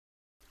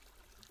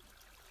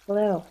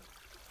Hello,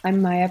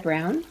 I'm Maya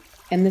Browne,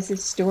 and this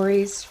is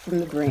Stories from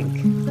the Brink.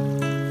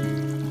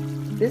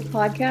 This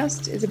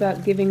podcast is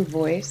about giving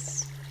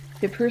voice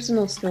to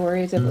personal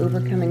stories of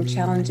overcoming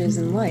challenges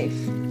in life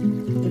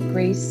with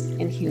grace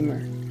and humor.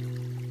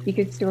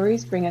 Because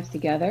stories bring us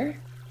together,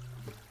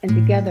 and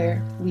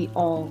together we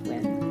all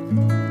win.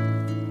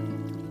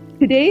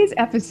 Today's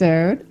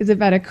episode is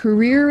about a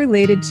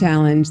career-related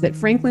challenge that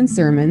Franklin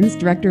Sirmans,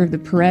 director of the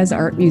Pérez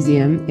Art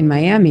Museum in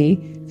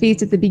Miami,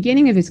 faced at the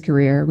beginning of his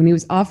career when he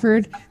was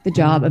offered the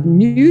job of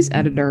news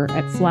editor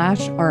at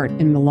Flash Art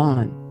in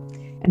Milan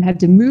and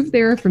had to move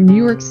there from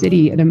New York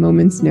City at a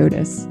moment's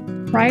notice.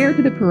 Prior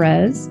to the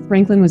Pérez,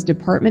 Franklin was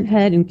department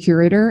head and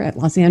curator at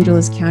Los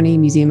Angeles County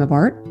Museum of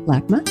Art,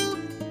 LACMA,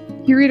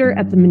 curator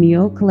at the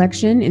Menil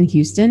Collection in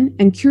Houston,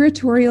 and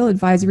curatorial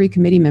advisory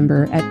committee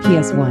member at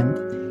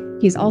PS1.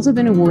 He's also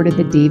been awarded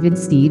the David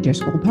C.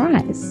 Driscoll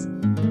Prize.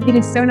 It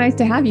is so nice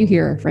to have you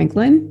here,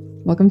 Franklin.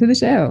 Welcome to the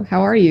show.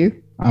 How are you?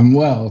 I'm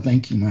well.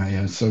 Thank you,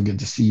 Maya. It's so good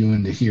to see you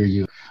and to hear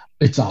you.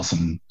 It's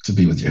awesome to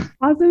be with you.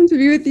 Awesome to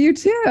be with you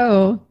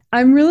too.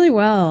 I'm really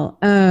well.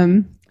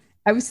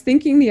 I was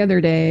thinking the other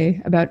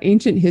day about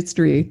ancient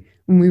history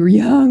when we were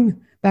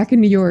young back in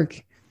New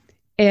York,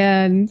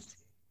 and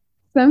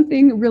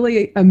something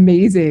really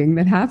amazing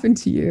that happened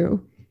to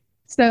you.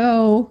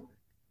 So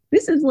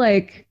this is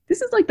like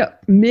the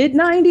mid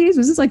 90s.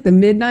 Was this like the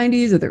mid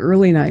 90s or the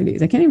early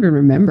 90s? I can't even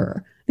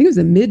remember. I think it was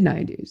the mid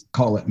 90s.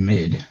 Call it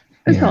mid.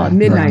 Let's call it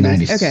mid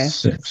 90s.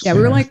 Okay. Yeah,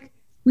 we were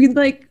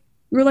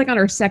like on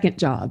our second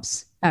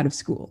jobs out of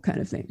school kind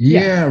of thing.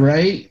 Yeah,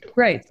 right.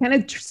 Right. Kind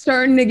of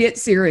starting to get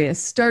serious,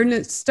 starting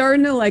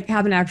to like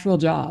have an actual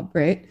job,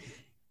 right?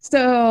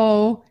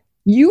 So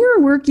were you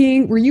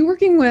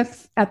working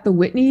with at the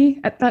Whitney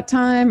at that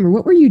time, or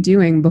what were you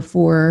doing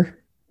before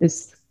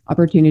this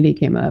opportunity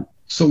came up?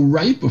 So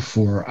right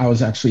before, I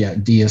was actually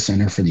at Dia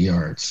Center for the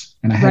Arts,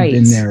 and I had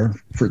been there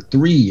for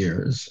 3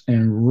 years.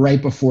 And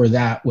right before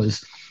that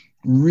was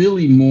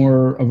really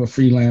more of a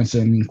freelance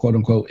and quote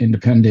unquote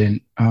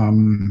independent,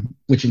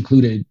 which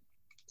included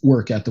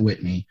work at the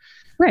Whitney.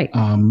 Right.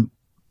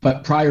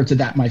 But prior to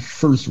that, my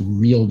first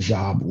real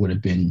job would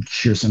have been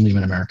Shearson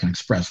Lehman American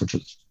Express, which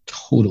was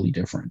totally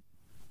different.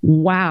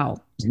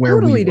 Wow.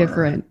 Totally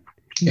different.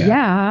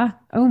 Yeah.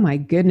 Oh my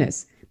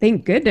goodness.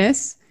 Thank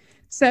goodness.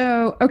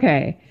 So,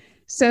 okay.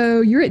 So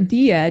you're at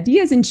Dia.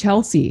 Dia's in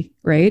Chelsea,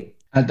 right?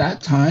 At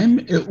that time,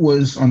 it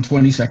was on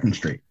 22nd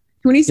Street.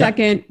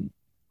 22nd,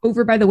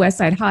 over by the West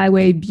Side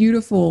Highway.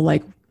 Beautiful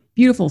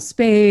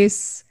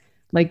space,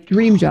 like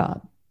dream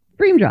job,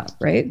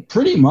 right?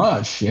 Pretty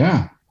much,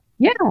 yeah.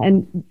 Yeah.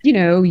 And,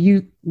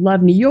 you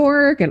love New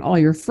York and all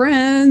your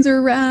friends are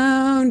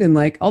around and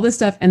like all this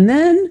stuff. And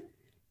then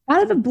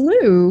out of the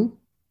blue,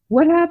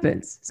 what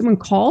happens? Someone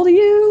called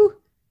you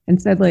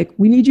and said, like,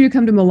 we need you to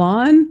come to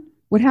Milan.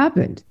 What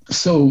happened?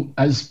 So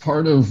as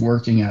part of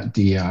working at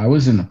Dia, I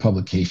was in the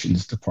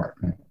publications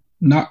department,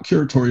 not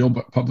curatorial,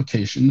 but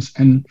publications.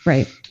 And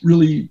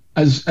really,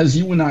 as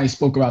you and I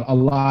spoke about a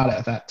lot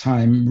at that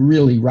time,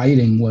 really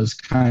writing was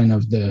kind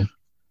of the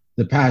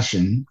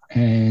passion.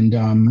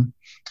 And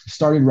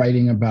started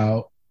writing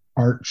about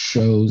art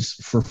shows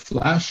for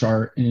Flash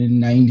Art in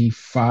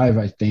 95,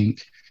 I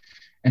think,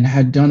 and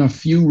had done a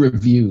few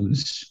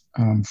reviews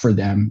for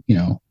them,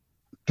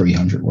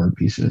 300-word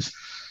pieces.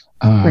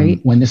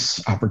 When this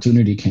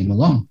opportunity came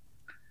along.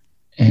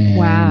 And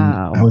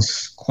wow. I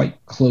was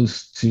quite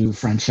close to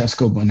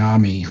Francesco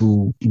Bonami,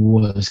 who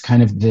was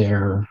kind of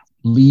their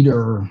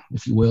leader,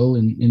 if you will,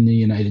 in the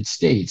United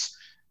States.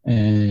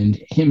 And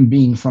him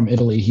being from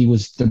Italy, he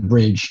was the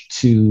bridge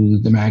to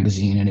the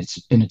magazine and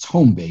its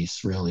home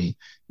base, really,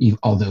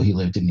 although he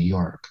lived in New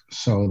York.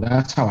 So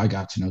that's how I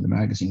got to know the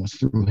magazine, was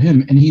through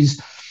him. And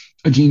he's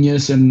a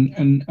genius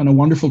and a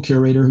wonderful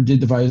curator who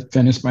did the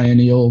Venice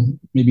Biennial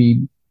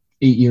maybe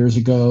 8 years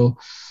ago,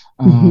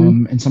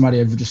 and somebody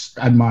I've just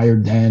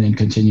admired then and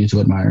continue to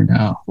admire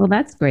now. Well,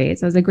 that's great.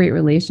 So it was a great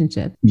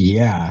relationship.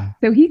 Yeah.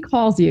 So he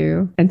calls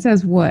you and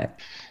says what?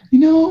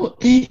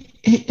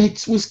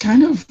 It was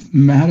kind of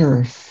matter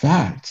of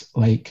fact,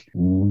 like,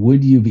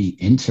 would you be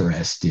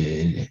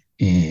interested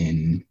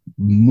in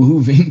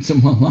moving to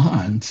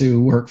Milan to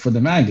work for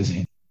the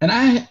magazine? And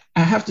I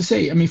have to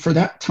say, for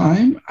that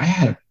time, I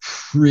had a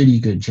pretty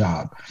good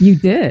job. You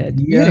did.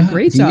 You had a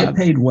great job. You get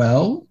paid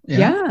well.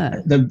 Yeah.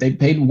 They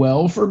paid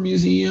well for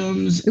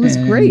museums. It was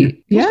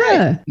great.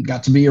 Great.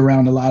 Got to be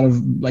around a lot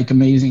of like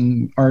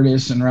amazing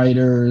artists and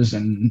writers,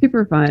 and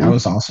super fun. That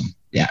was awesome.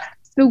 Yeah.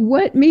 So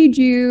what made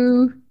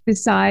you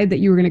decide that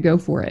you were going to go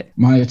for it?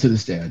 Maya, to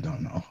this day, I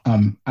don't know.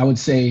 I would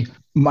say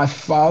my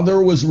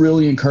father was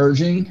really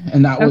encouraging,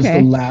 and that was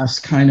the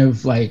last kind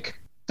of like,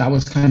 that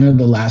was kind of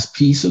the last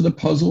piece of the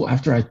puzzle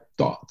after I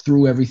thought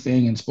through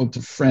everything and spoke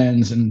to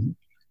friends and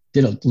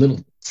did a little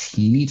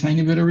teeny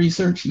tiny bit of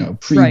research,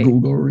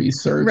 pre-Google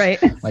research.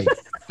 Right. Like,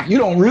 you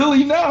don't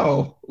really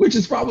know, which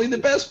is probably the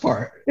best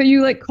part. So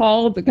you like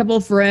called a couple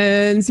of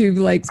friends who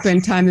like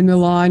spend time in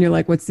Milan. You're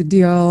like, what's the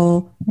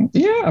deal?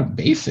 Yeah,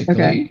 basically.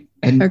 Okay.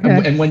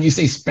 And when you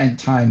say spent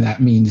time,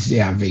 that means,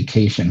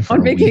 vacation.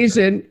 On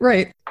vacation,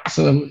 right.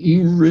 So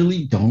you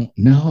really don't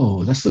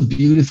know. That's the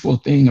beautiful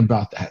thing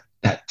about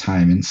that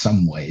time in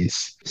some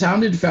ways. It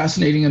sounded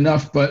fascinating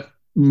enough, but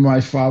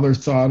my father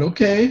thought,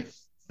 okay,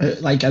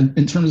 like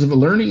in terms of a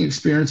learning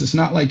experience, it's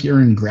not like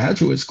you're in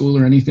graduate school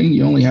or anything.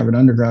 You only have an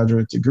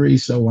undergraduate degree,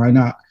 so why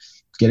not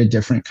get a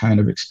different kind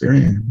of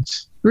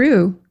experience?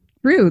 True.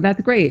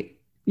 That's great.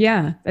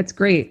 Yeah, that's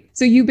great.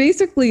 So you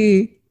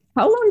basically,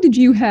 how long did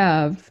you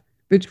have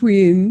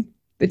between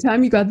the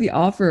time you got the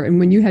offer and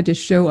when you had to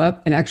show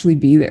up and actually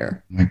be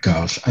there? My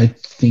gosh, I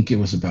think it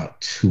was about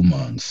 2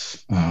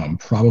 months,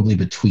 probably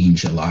between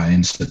July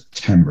and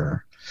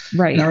September.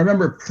 Right. And I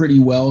remember it pretty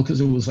well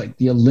because it was like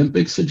the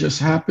Olympics had just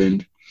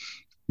happened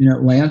in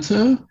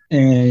Atlanta.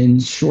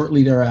 And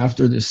shortly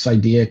thereafter, this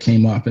idea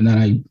came up. And then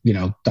I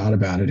thought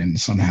about it and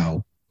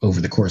somehow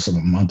over the course of a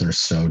month or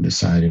so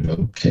decided,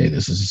 okay,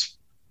 this is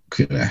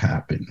going to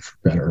happen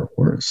for better or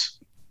worse.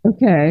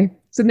 Okay.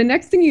 So the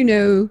next thing you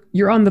know,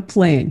 you're on the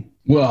plane.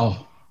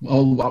 Well,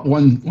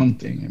 one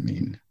thing. I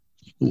mean,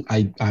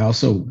 I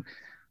also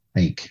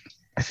I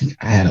think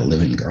I had a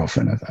living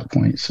girlfriend at that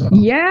point. So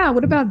yeah,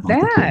 what about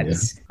that?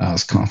 That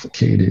was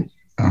complicated.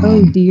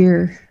 Oh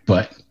dear.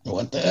 But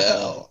what the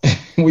hell?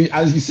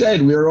 As you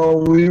said, we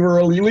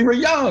were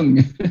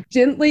young.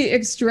 Gently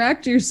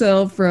extract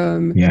yourself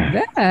from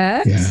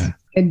that,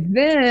 and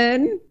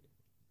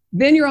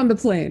then you're on the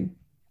plane.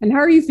 And how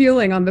are you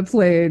feeling on the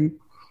plane?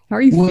 How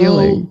are you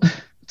feeling?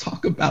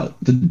 Talk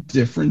about the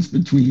difference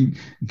between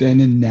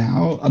then and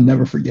now. I'll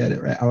never forget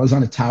it, right? I was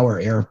on a Tower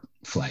Air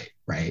flight,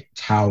 right?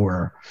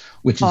 Tower,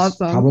 which is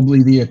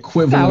probably the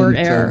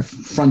equivalent of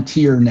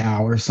Frontier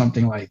now or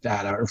something like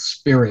that, or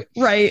Spirit.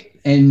 Right.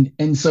 And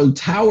so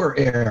Tower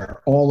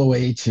Air all the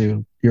way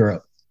to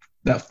Europe.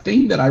 The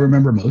thing that I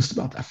remember most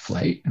about that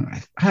flight, and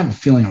I have a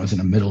feeling I was in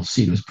a middle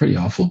seat, it was pretty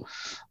awful.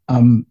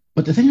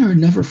 But the thing I would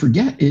never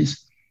forget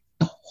is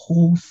the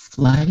whole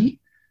flight,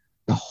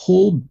 the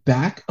whole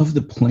back of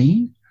the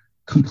plane,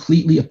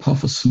 completely a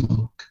puff of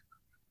smoke,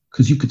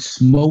 because you could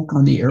smoke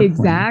on the airplane.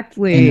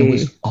 Exactly. And it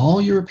was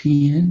all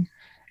European,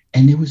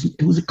 and it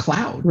was a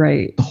cloud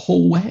right the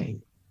whole way.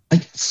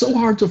 Like, it's so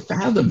hard to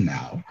fathom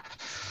now.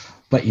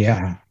 But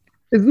yeah.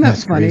 Isn't that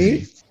funny?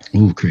 Crazy.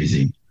 Ooh,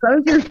 crazy. That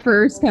was your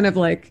first kind of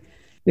like,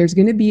 there's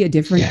going to be a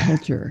different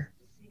culture.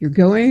 You're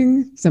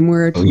going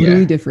somewhere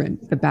totally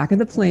different. The back of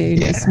the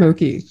plane is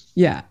smoky.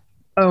 Yeah.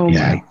 Oh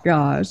my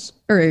gosh.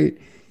 All right.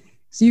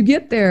 So you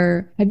get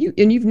there.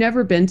 You've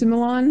never been to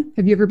Milan?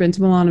 Have you ever been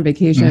to Milan on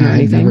vacation or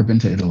anything? I've never been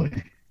to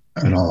Italy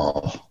at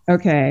all.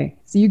 Okay.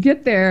 So you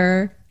get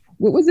there.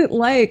 What was it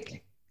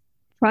like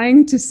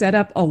trying to set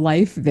up a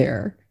life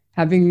there?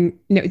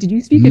 Did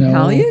you speak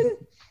Italian?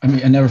 I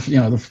mean, I never,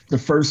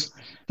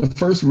 the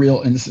first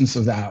real instance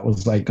of that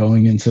was like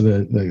going into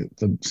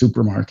the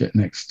supermarket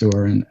next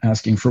door and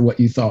asking for what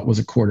you thought was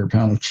a quarter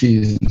pound of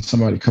cheese, and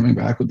somebody coming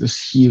back with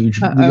this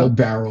huge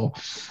wheelbarrow.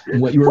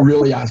 And what you were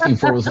really asking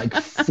for was like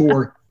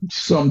 4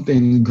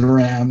 something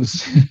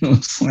grams. It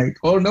was like,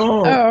 oh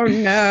no. Oh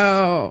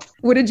no.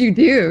 What did you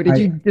do? Did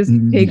you just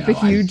take the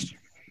huge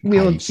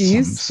wheel of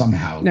cheese?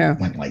 Somehow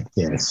went like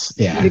this.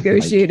 Yeah. You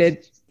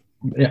negotiated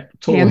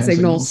hand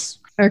signals.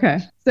 Okay.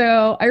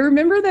 So I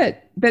remember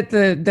that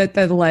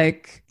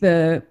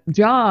the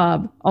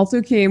job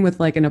also came with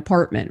like an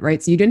apartment,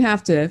 right? So you didn't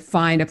have to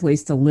find a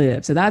place to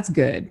live. So that's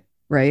good,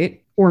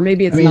 right? Or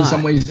maybe it's not. In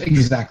some ways,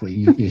 exactly.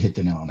 You hit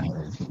the nail on the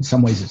head. In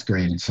some ways it's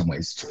great. In some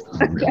ways it's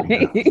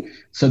really bad.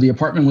 So the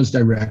apartment was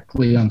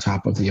directly on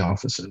top of the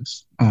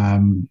offices.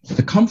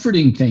 The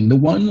comforting thing,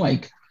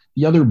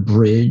 the other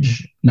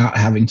bridge, not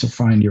having to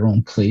find your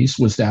own place,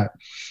 was that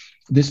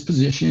this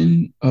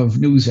position of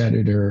news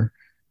editor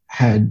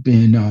had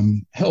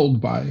been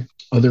held by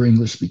other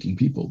English-speaking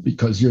people,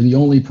 because you're the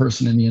only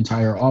person in the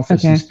entire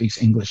office who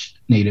speaks English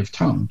native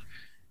tongue.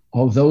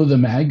 Although the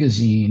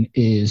magazine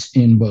is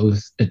in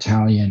both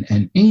Italian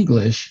and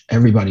English,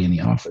 everybody in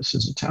the office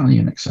is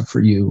Italian except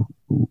for you,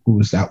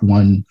 who's that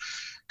one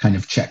kind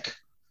of Czech,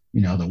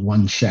 the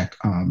one Czech.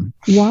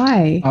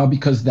 Why?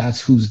 Because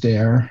that's who's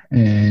there,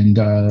 and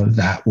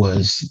that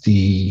was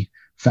the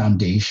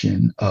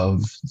foundation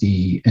of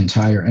the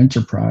entire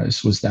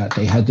enterprise, was that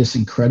they had this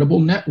incredible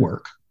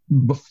network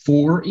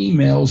before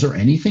emails or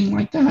anything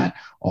like that,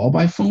 all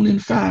by phone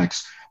and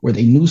fax, where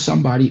they knew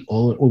somebody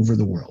all over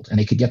the world and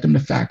they could get them to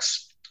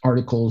fax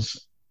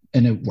articles,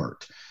 and it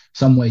worked.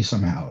 Some way,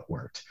 somehow it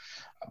worked.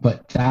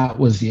 But that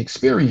was the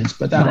experience.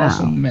 But that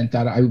also meant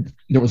that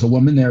there was a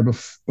woman there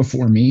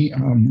before me.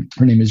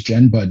 Her name is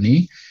Jen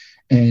Budney.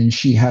 And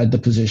she had the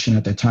position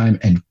at the time,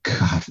 and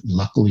God,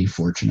 luckily,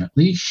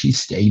 fortunately, she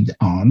stayed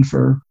on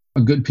for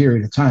a good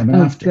period of time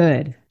after.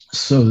 Good.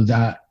 So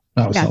that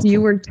was helpful. So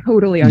you were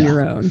totally on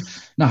your own.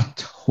 Not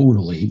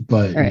totally,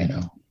 but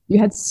you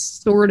had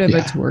sort of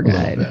a tour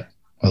guide.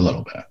 A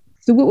little bit.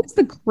 So what was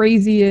the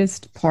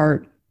craziest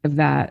part of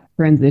that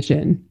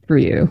transition for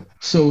you?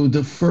 So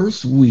the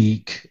first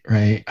week,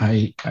 right,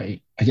 I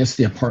guess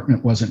the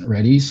apartment wasn't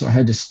ready, so I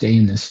had to stay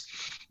in this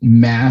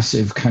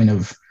massive kind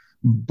of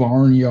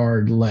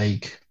barnyard,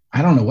 like,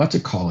 I don't know what to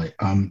call it,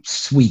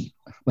 suite.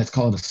 Let's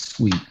call it a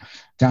suite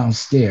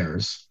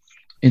downstairs.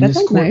 in this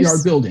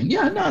courtyard building.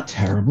 Yeah, not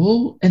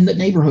terrible. And the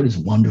neighborhood is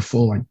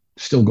wonderful. I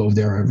still go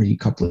there every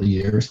couple of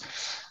years.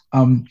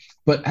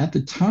 But at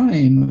the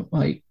time,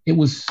 like it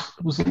was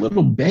a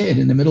little bed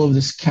in the middle of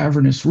this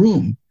cavernous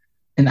room,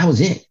 and that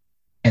was it.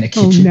 And a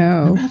kitchen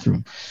and a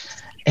bathroom.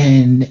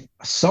 And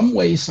some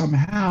way,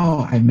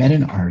 somehow, I met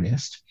an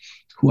artist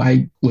who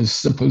I was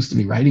supposed to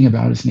be writing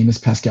about. His name is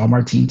Pascal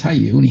Martin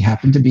Taillou, and he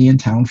happened to be in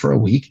town for a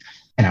week.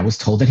 And I was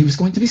told that he was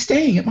going to be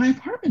staying at my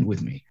apartment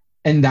with me.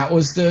 And that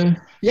was and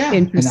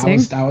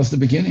that was the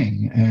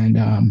beginning. And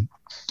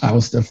that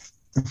was the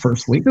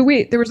first week. So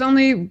there was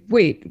only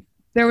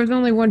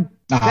one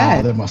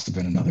bed. There must have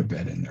been another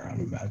bed in there, I'm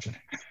imagining.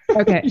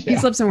 Okay, he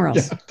slept somewhere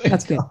else.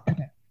 That's good.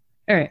 Okay.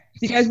 All right,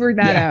 you guys worked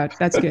that out.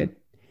 That's good.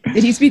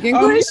 Did he speak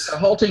English?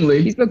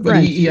 Haltingly. He spoke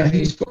French.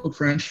 He spoke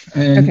French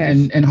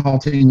and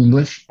halting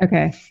English.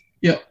 Okay.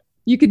 Yeah.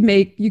 You could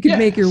make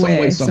your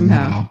way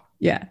somehow.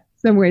 Yeah,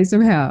 some way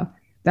somehow.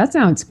 That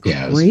sounds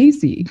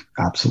crazy.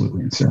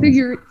 Absolutely insane. So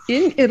you're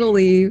in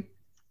Italy,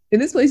 in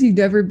this place you've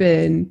never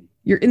been.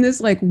 You're in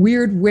this like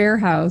weird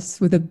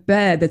warehouse with a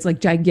bed that's like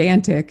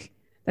gigantic.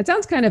 That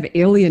sounds kind of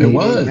alienating. It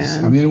was.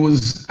 Man. I mean, it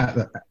was one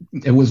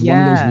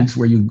of those weeks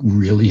where you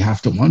really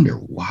have to wonder,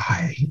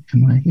 why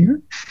am I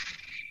here?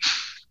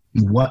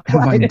 What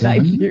have I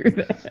done?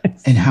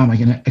 And how am I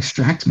going to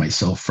extract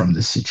myself from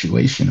this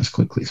situation as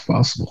quickly as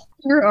possible?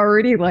 You're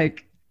already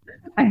like,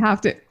 I have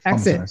to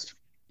exit.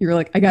 You're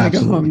like, I got to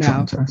go home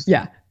now.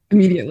 Yeah,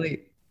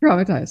 immediately.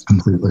 Traumatized.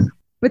 Completely.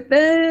 But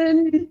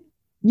then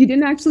you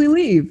didn't actually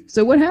leave.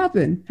 So what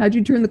happened? How'd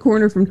you turn the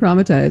corner from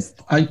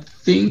traumatized? I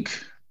think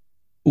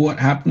what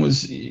happened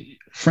was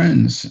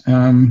friends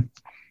and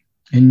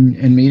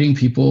meeting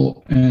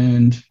people,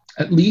 and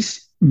at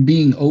least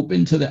being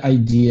open to the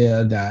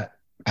idea that,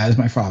 as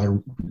my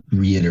father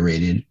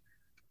reiterated,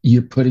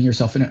 you're putting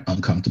yourself in an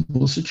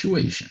uncomfortable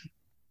situation.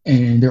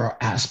 And there are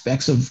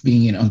aspects of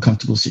being in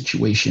uncomfortable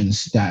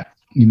situations that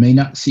you may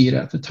not see it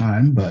at the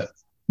time, but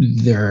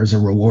there's a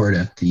reward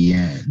at the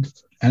end.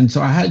 And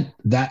so I had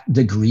that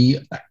degree,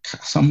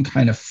 some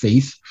kind of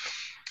faith,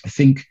 I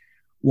think,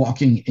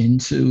 walking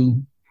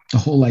into the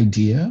whole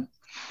idea.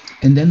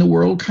 And then the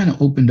world kind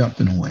of opened up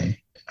in a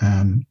way.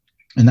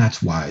 And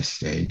that's why I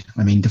stayed.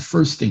 I mean, the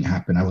first thing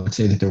happened, I would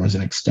say that there was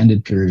an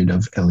extended period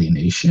of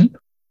alienation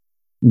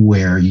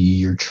where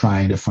you're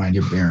trying to find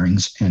your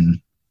bearings, and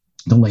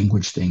the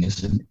language thing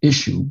is an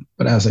issue.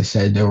 But as I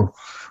said, there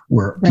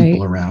were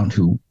people around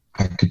who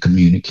I could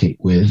communicate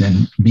with,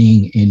 and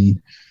being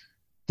in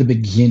the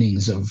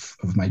beginnings of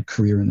my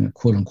career in the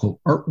quote unquote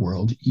art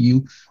world,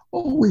 you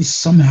always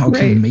somehow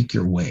can make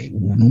your way.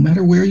 No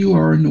matter where you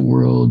are in the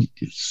world,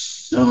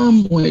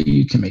 some way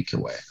you can make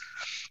your way.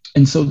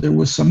 And so there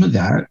was some of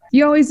that.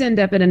 You always end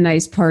up at a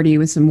nice party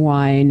with some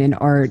wine and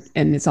art,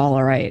 and it's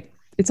all right.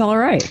 It's all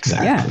right.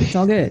 Exactly. Yeah, it's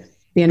all good. At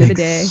the end of the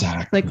day,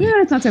 it's like,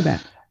 yeah, it's not so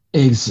bad.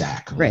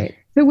 Exactly. Right.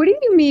 So what do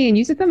you mean?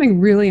 You said something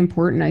really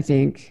important, I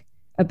think,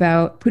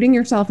 about putting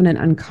yourself in an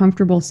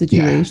uncomfortable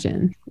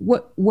situation. Yeah.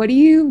 What do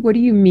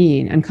you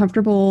mean?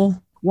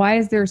 Uncomfortable? Why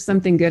is there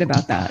something good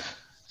about that?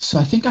 So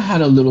I think I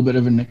had a little bit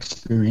of an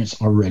experience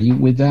already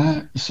with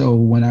that. So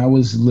when I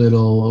was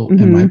little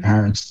and my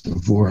parents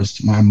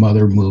divorced, my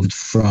mother moved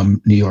from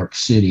New York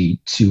City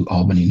to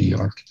Albany, New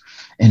York.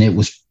 And it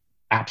was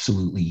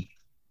absolutely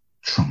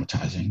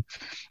traumatizing.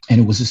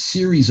 And it was a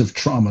series of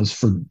traumas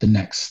for the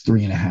next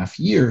 3.5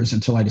 years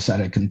until I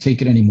decided I couldn't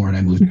take it anymore. And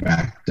I moved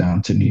back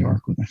down to New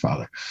York with my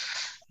father.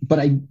 But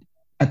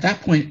at that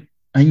point,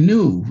 I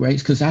knew, right?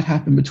 Because that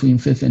happened between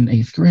 4th and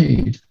 8th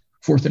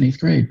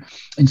grade.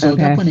 And so at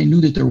that point, I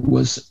knew that there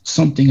was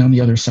something on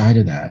the other side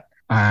of that.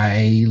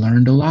 I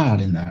learned a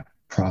lot in that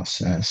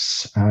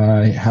process.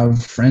 I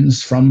have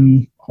friends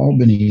from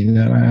Albany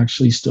that I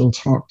actually still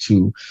talk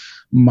to.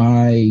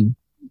 My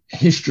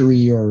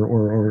history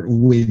or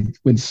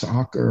with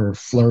soccer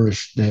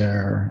flourished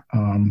there.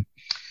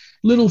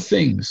 Little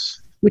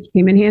things. Which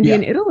came in handy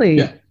in Italy.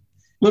 Yeah.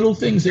 Little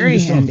things that you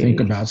just don't think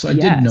about. So I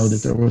did know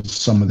that there was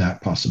some of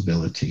that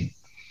possibility.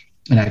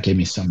 And that gave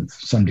me some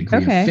degree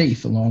of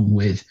faith along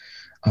with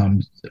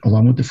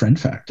the friend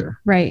factor.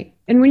 Right.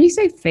 And when you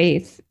say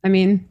faith, I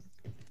mean,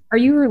 are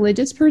you a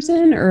religious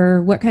person,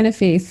 or what kind of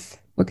faith?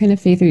 What kind of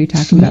faith are you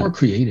talking about? More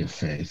creative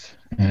faith,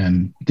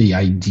 and the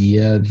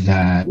idea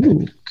that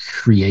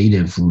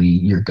creatively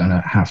you're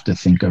gonna have to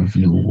think of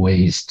new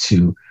ways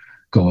to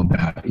go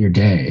about your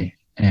day.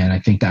 And I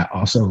think that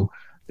also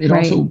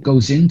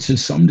goes into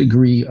some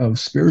degree of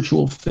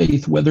spiritual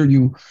faith, whether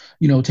you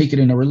take it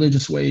in a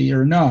religious way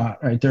or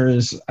not, right? There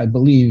is, I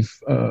believe,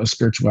 a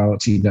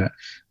spirituality that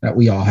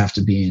we all have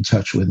to be in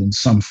touch with in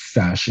some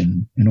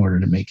fashion in order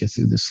to make it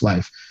through this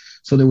life.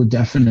 So there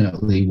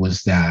definitely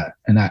was that,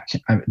 and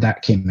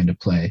that came into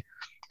play.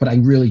 But I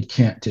really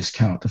can't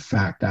discount the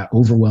fact that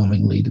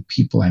overwhelmingly the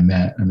people I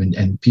met,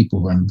 and people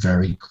who I'm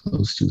very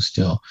close to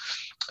still,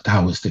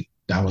 that was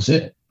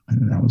it.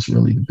 And that was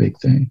really the big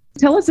thing.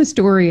 Tell us a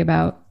story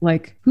about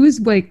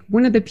who's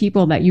one of the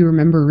people that you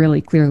remember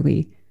really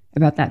clearly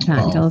about that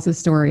time. Tell us a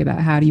story about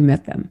how you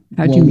met them.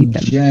 How'd you meet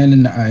them? Jen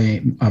and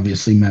I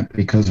obviously met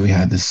because we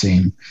had the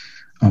same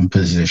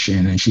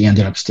position, and she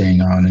ended up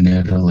staying on in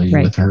Italy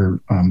with her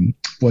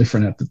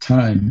boyfriend at the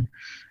time.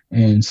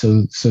 And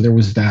so there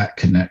was that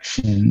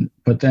connection.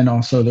 But then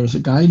also there's a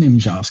guy named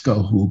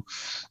Josko who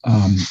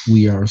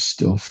we are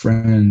still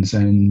friends.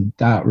 And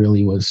that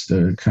really was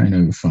the kind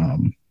of,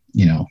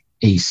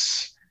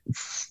 ace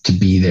to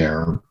be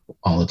there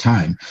all the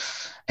time.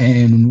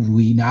 And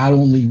we not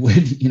only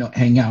would,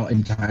 hang out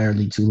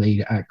entirely too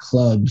late at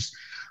clubs,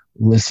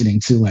 listening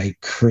to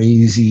like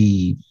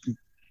crazy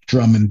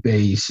drum and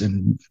bass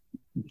and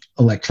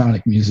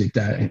electronic music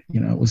that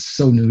was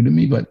so new to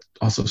me, but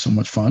also so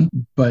much fun.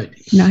 But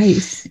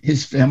nice.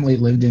 His family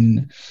lived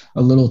in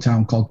a little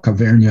town called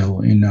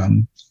Caverno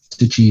in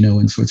Ticino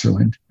in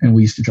Switzerland, and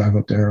we used to drive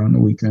up there on the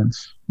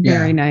weekends.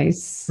 Very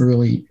nice.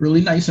 Really,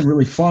 really nice and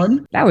really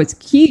fun. That was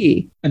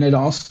key. And it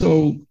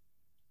also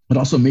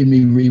made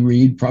me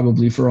reread,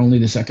 probably for only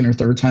the second or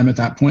third time at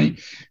that point,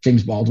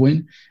 James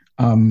Baldwin,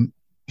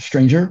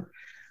 Stranger.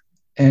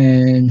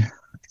 And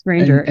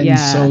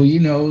so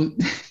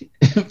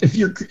if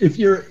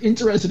you're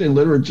interested in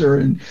literature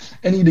and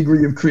any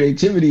degree of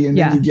creativity, and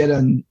then you get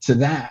into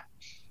that,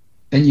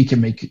 then you can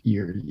make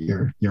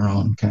your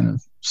own kind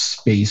of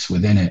space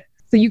within it.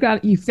 So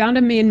you found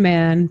a main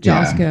man,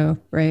 Josko,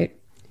 right?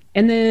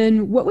 And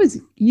then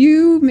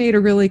you made a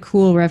really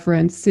cool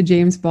reference to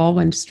James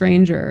Baldwin,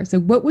 Stranger. So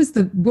what was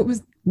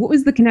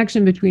the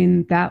connection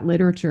between that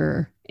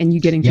literature and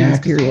you getting through this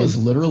period? It was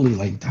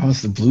literally that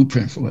was the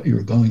blueprint for what you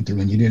were going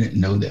through, and you didn't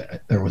know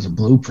that there was a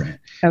blueprint.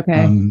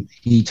 Okay.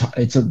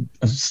 It's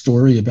a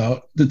story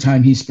about the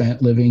time he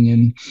spent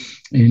living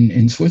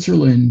in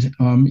Switzerland,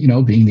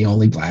 being the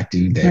only Black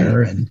dude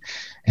there, and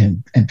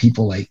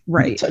people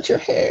touch your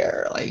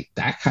hair,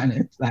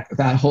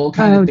 that whole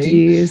kind of thing.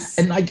 Geez.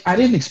 And I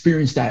didn't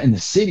experience that in the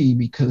city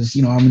because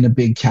I'm in a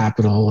big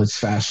capital, it's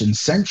fashion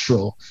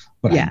central,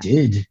 but I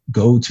did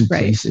go to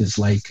places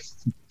like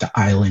the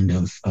island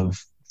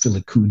of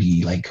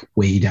Filicudi,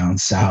 way down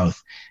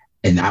south,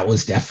 and that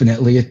was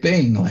definitely a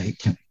thing.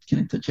 Can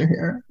I touch your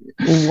hair?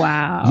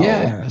 Wow.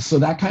 Yeah. So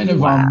that kind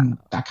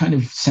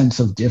of sense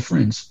of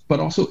difference,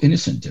 but also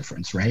innocent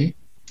difference, right?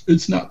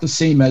 It's not the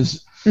same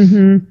as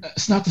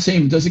it's not the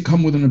same. It doesn't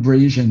come with an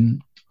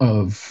abrasion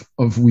of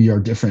we are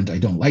different. I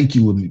don't like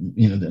you.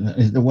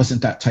 There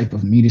wasn't that type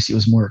of immediacy. It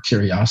was more a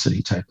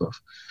curiosity type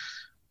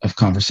of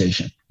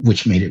conversation,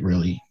 which made it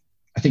really,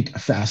 I think, a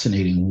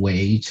fascinating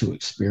way to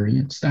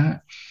experience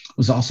that. It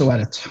was also at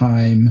a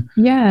time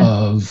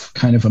of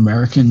kind of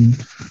American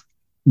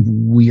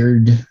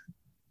weird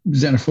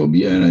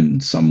xenophobia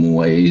in some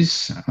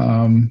ways.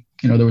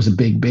 There was a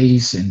big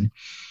base in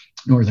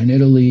northern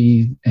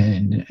Italy,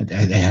 and they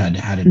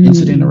had an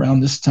incident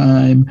around this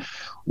time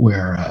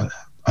where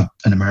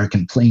an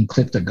American plane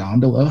clipped a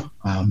gondola.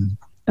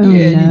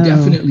 You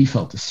definitely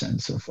felt a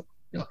sense of,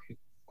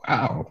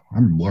 wow,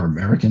 I'm more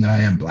American than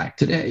I am Black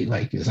today.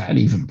 Is that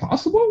even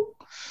possible?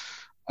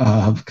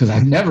 Because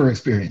I've never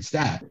experienced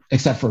that,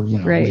 except for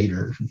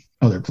later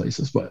other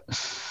places. But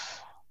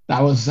that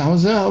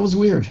was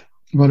weird,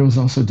 but it was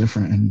also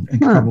different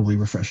and probably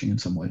refreshing in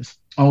some ways.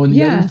 Oh, and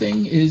the other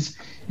thing is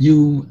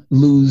you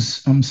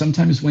lose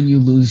sometimes when you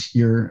lose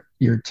your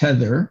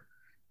tether,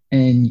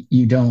 and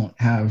you don't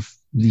have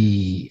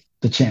the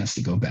chance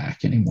to go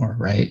back anymore,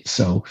 right?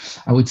 So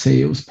I would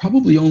say it was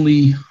probably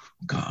only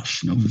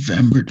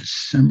November,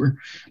 December.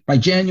 By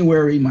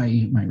January,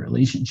 my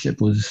relationship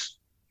was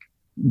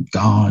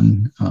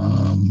gone.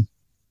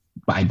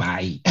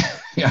 Bye.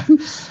 Yeah.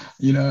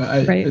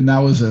 And that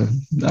was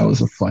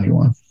a funny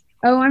one.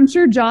 Oh, I'm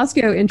sure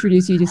Josko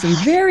introduced you to some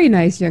very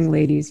nice young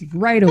ladies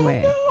right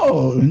away.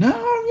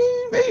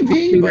 No,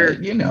 maybe, but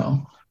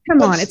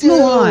Come on, it's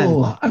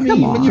Milan. I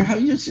mean, when you're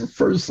having your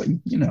first,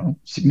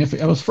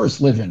 significant, I was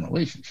first live-in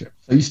relationship,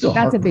 so you still.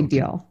 That's a big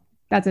deal.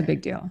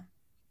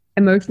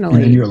 Emotionally,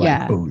 and then you're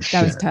oh shit,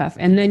 that was tough.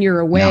 And then you're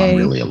away. Now I'm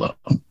really alone.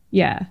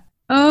 Yeah.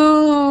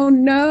 Oh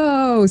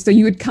no. So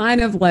you would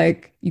kind of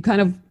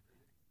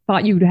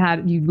thought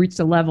you'd reached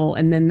a level,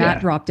 and then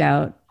that dropped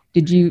out.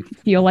 Did you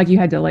feel like you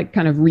had to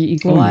kind of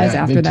re-equalize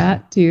after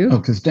that too? Oh,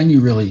 because then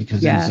then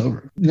it's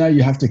over. Now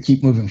you have to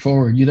keep moving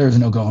forward. There's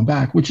no going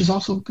back, which is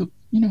also good,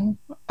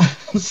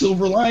 a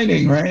silver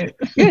lining, right?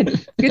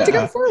 Good to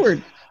go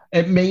forward.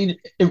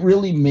 It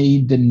really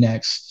made the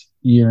next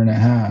year and a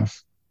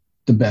half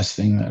the best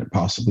thing that it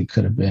possibly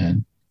could have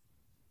been.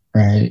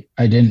 Right.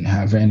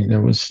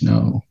 There was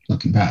no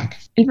looking back.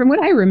 And from what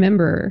I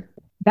remember,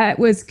 that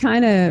was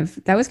kind of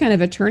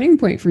a turning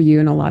point for you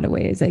in a lot of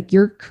ways.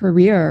 Your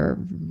career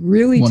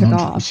really 100%. Took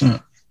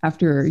off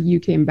after you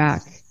came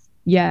back.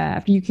 Yeah.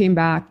 After you came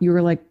back, you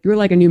were like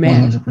a new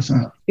man.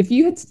 100%. If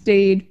you had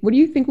stayed, what do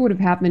you think would have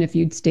happened if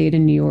you'd stayed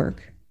in New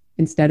York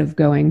instead of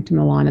going to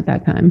Milan at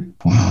that time?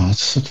 Wow.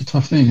 It's such a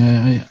tough thing.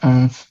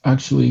 I've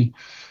actually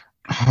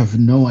have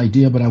no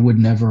idea, but I would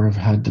never have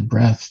had the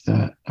breath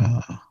that,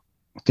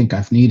 I think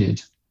I've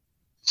needed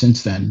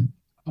since then.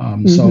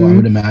 So I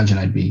would imagine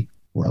I'd be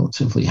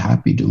relatively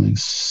happy doing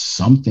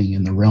something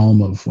in the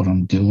realm of what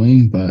I'm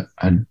doing, but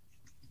I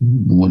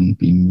wouldn't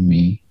be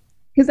me.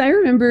 Because I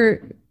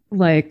remember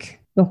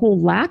the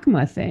whole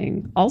LACMA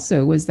thing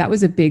also was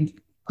a big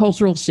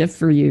cultural shift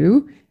for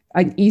you.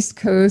 An East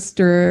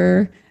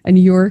Coaster, a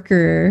New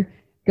Yorker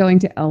going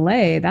to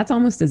LA, that's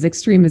almost as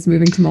extreme as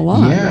moving to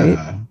Milan,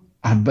 right?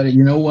 Yeah. But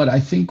you know what I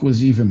think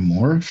was even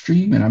more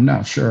extreme, and I'm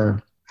not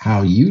sure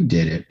how you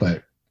did it,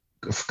 but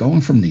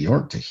going from New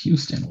York to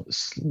Houston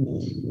was,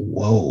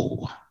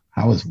 whoa,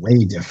 that was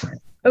way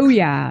different. Oh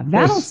yeah,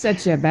 that'll Was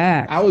set you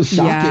back. I was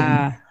shocking,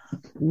 Yeah.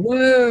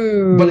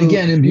 Whoa. but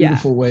again in Yeah.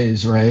 beautiful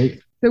ways, right?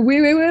 So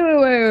wait.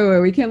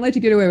 We can't let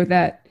you get away with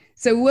that.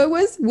 So what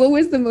was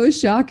the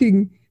most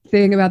shocking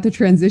thing about the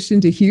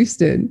transition to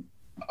Houston?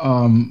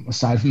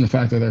 Aside from the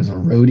fact that there's a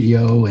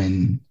rodeo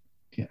and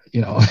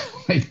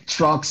like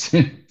trucks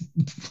and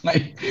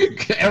like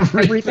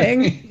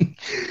Everything? everything.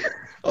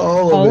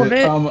 All All of of it.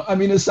 it? I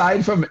mean,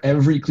 aside from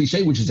every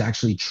cliche, which is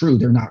actually true,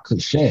 they're not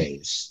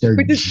cliches. They're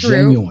Which is true.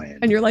 genuine,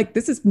 And you're like,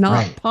 this is not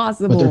right? But they're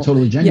possible.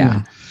 totally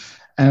Yeah.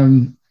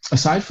 genuine.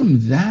 Aside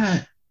from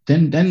that,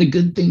 then the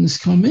good things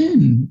come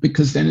in,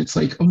 because then it's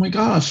like, oh my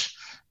gosh,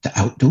 the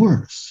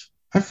outdoors.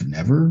 I've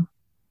never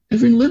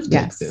even lived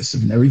like this. Yes.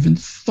 I've never even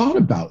thought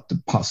about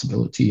the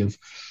possibility of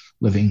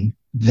living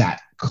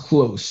that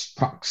close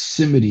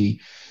proximity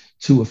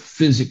to a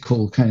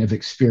physical kind of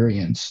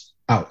experience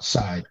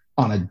outside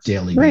on a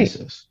daily Right.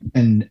 basis.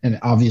 And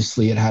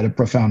obviously it had a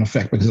profound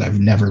effect because I've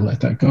never let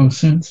that go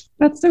since.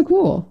 That's so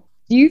cool.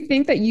 Do you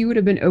think that you would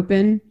have been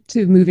open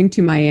to moving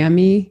to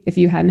Miami if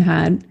you hadn't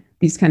had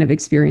these kind of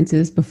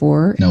experiences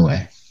before? No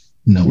way.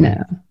 No way.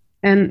 No.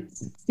 And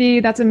see,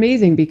 that's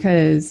amazing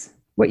because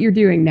what you're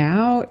doing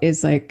now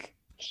is like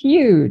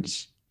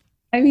huge.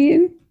 I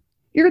mean,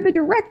 you're the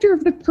director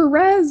of the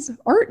Pérez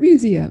Art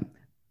Museum.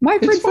 My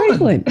friend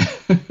Franklin.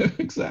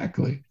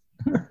 Exactly.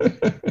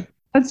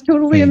 That's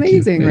totally Thank you.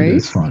 amazing, It right?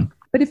 is fun.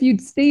 But if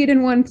you'd stayed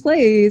in one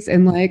place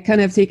and like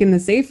kind of taken the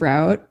safe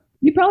route,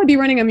 you'd probably be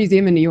running a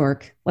museum in New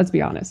York. Let's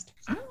be honest.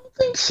 I don't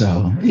think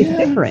so. It's Yeah,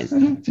 different. I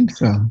don't think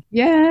so.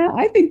 Yeah,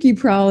 I think you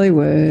probably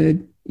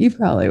would. You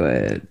probably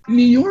would.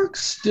 New York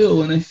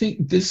still, and I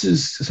think this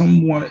is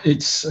somewhat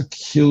its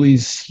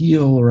Achilles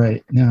heel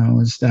right now,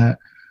 is that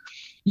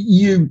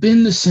you've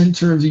been the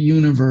center of the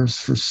universe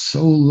for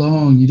so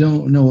long, you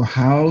don't know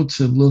how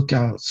to look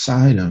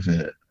outside of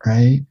it,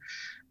 right?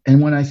 And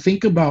when I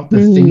think about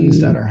the things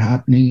that are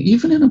happening,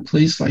 even in a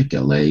place like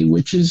LA,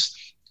 which is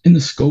in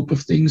the scope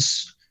of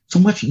things so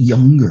much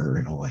younger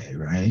in a way,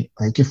 right?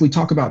 Like if we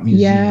talk about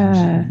museums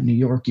in New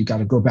York, you got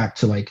to go back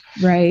to like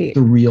the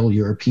real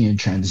European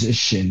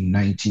transition,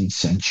 19th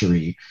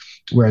century,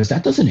 whereas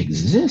that doesn't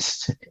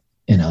exist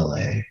in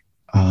LA.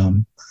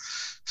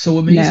 So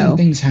amazing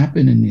things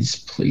happen in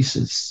these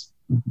places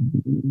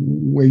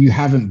where you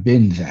haven't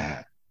been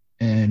that.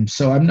 And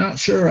so I'm not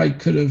sure I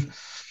could have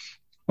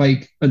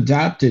like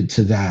adapted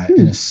to that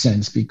in a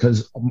sense,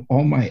 because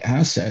all my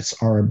assets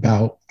are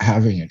about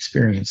having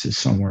experiences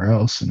somewhere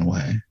else in a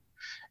way.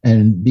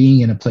 And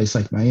being in a place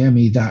like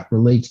Miami that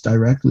relates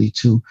directly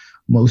to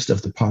most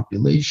of the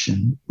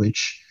population,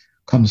 which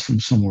comes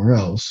from somewhere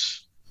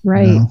else.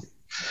 Right. You know?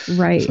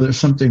 Right. So there's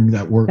something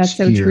that works That's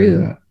so here true.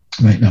 that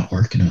might not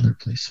work in other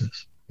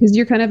places. Because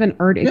you're kind of an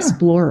art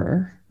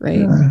explorer,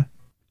 right?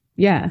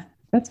 Yeah,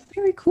 that's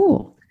very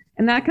cool.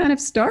 And that kind of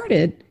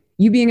started,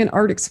 you being an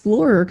art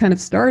explorer kind of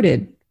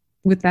started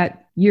with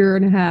that year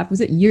and a half.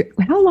 Was it year?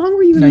 How long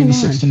were you in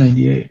 96 to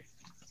 98.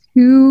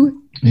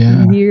 2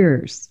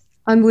 years.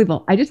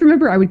 Unbelievable. I just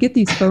remember I would get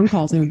these phone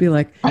calls and it would be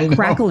like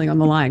crackling on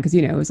the line because,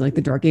 it was like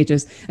the Dark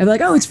Ages. I'd be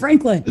like, oh, it's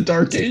Franklin. The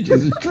Dark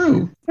Ages is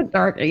true. The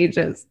Dark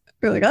Ages.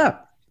 You're like, oh,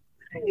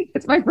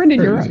 it's my friend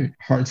in Europe.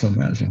 Hard to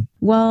imagine.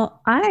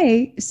 Well,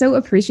 I so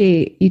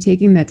appreciate you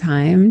taking the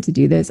time to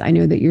do this. I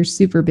know that you're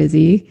super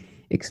busy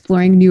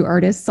exploring new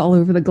artists all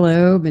over the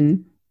globe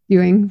and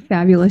doing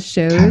fabulous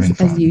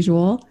shows as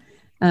usual.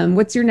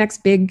 What's your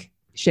next big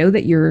show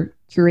that you're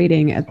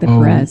curating at the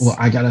Pérez? Well,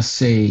 I gotta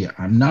say,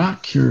 I'm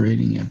not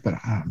curating it, but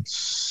I'm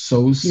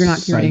so You're not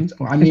curating?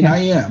 psyched. I mean, I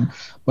am,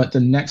 but the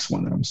next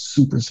one that I'm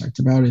super psyched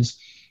about is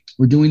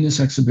we're doing this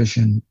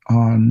exhibition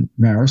on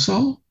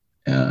Marisol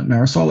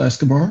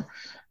Escobar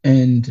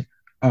and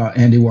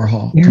Andy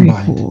Warhol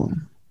combined. Cool.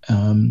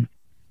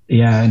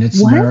 And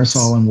it's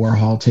Marisol and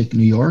Warhol take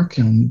New York,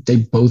 and they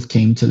both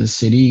came to the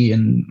city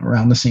in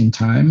around the same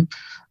time,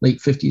 late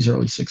 50s,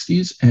 early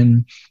 60s,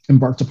 and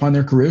embarked upon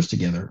their careers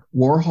together.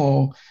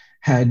 Warhol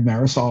had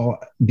Marisol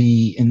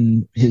be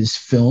in his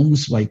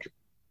films, like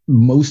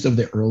most of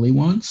the early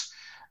ones.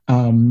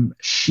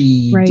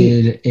 She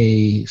did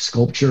a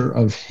sculpture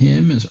of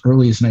him as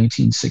early as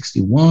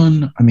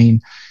 1961. I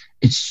mean,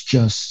 it's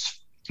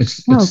just,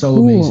 it's so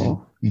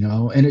amazing,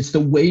 and it's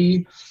the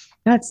way.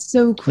 That's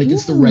so cool. Like,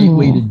 it's the right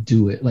way to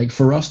do it. Like,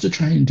 for us to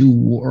try and do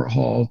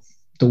Warhol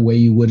the way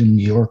you would in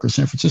New York or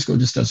San Francisco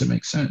just doesn't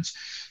make sense.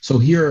 So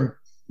here,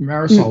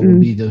 Marisol will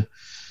be the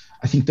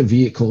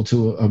vehicle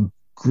to a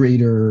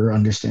greater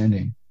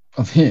understanding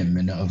of him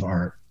and of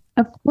art.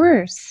 Of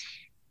course.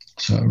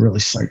 So I'm really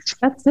psyched.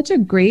 That's such a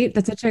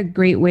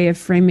great way of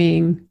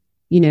framing,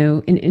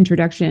 an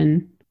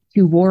introduction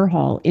to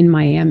Warhol in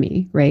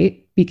Miami,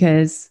 right?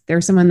 because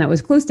there's someone that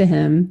was close to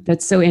him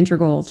that's so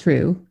integral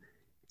to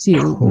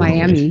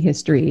Miami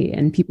history,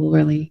 and people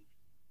really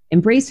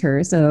embrace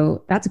her.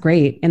 So that's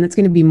great. And it's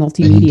going to be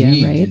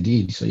multimedia, right?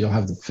 Indeed. So you'll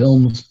have the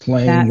films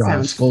playing, you'll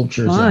have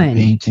sculptures, you'll have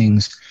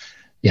paintings.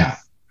 Yeah.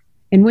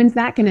 And when's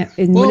that going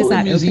to, when is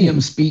that museum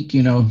speak,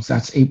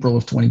 that's April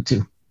of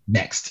 22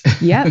 next.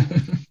 Yep.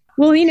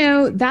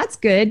 Well, that's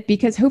good,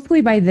 because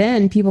hopefully by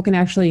then people can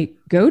actually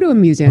go to a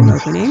museum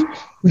opening,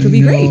 which will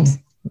be great.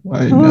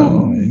 I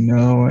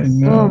know.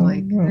 Oh my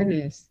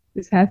goodness.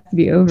 This has to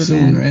be over,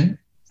 soon, man. Right?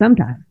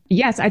 Sometime.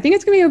 Yes, I think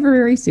it's going to be over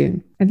very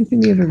soon.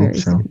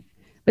 Soon.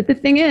 But the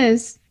thing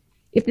is,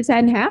 if this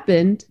hadn't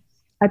happened,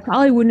 I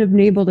probably wouldn't have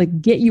been able to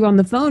get you on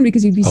the phone,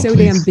 because you'd be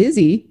damn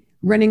busy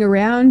running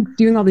around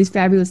doing all these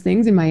fabulous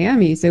things in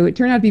Miami. So it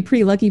turned out to be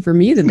pretty lucky for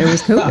me that there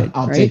was COVID.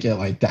 I'll take it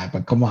like that,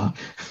 but come on.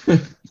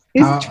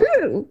 It's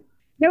true.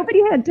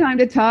 Nobody had time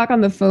to talk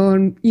on the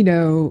phone,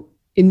 in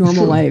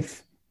normal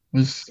life.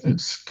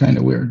 It's kind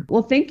of weird.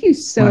 Well, thank you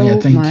so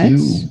much. You.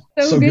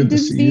 So good to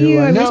see you.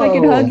 I wish I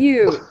could hug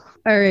you.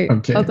 All right.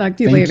 Okay. I'll talk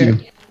to you later.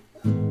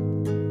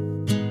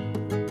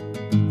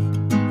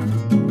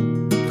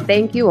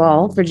 Thank you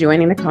all for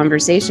joining the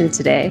conversation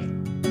today.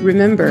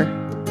 Remember,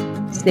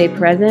 stay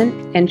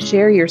present and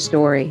share your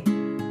story.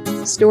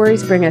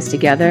 Stories bring us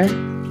together,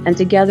 and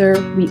together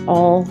we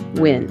all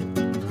win.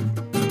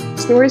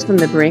 Stories from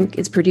the Brink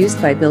is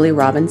produced by Billy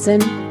Robinson,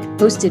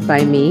 hosted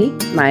by me,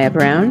 Maya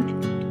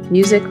Browne,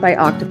 music by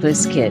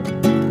Octopus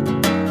Kid.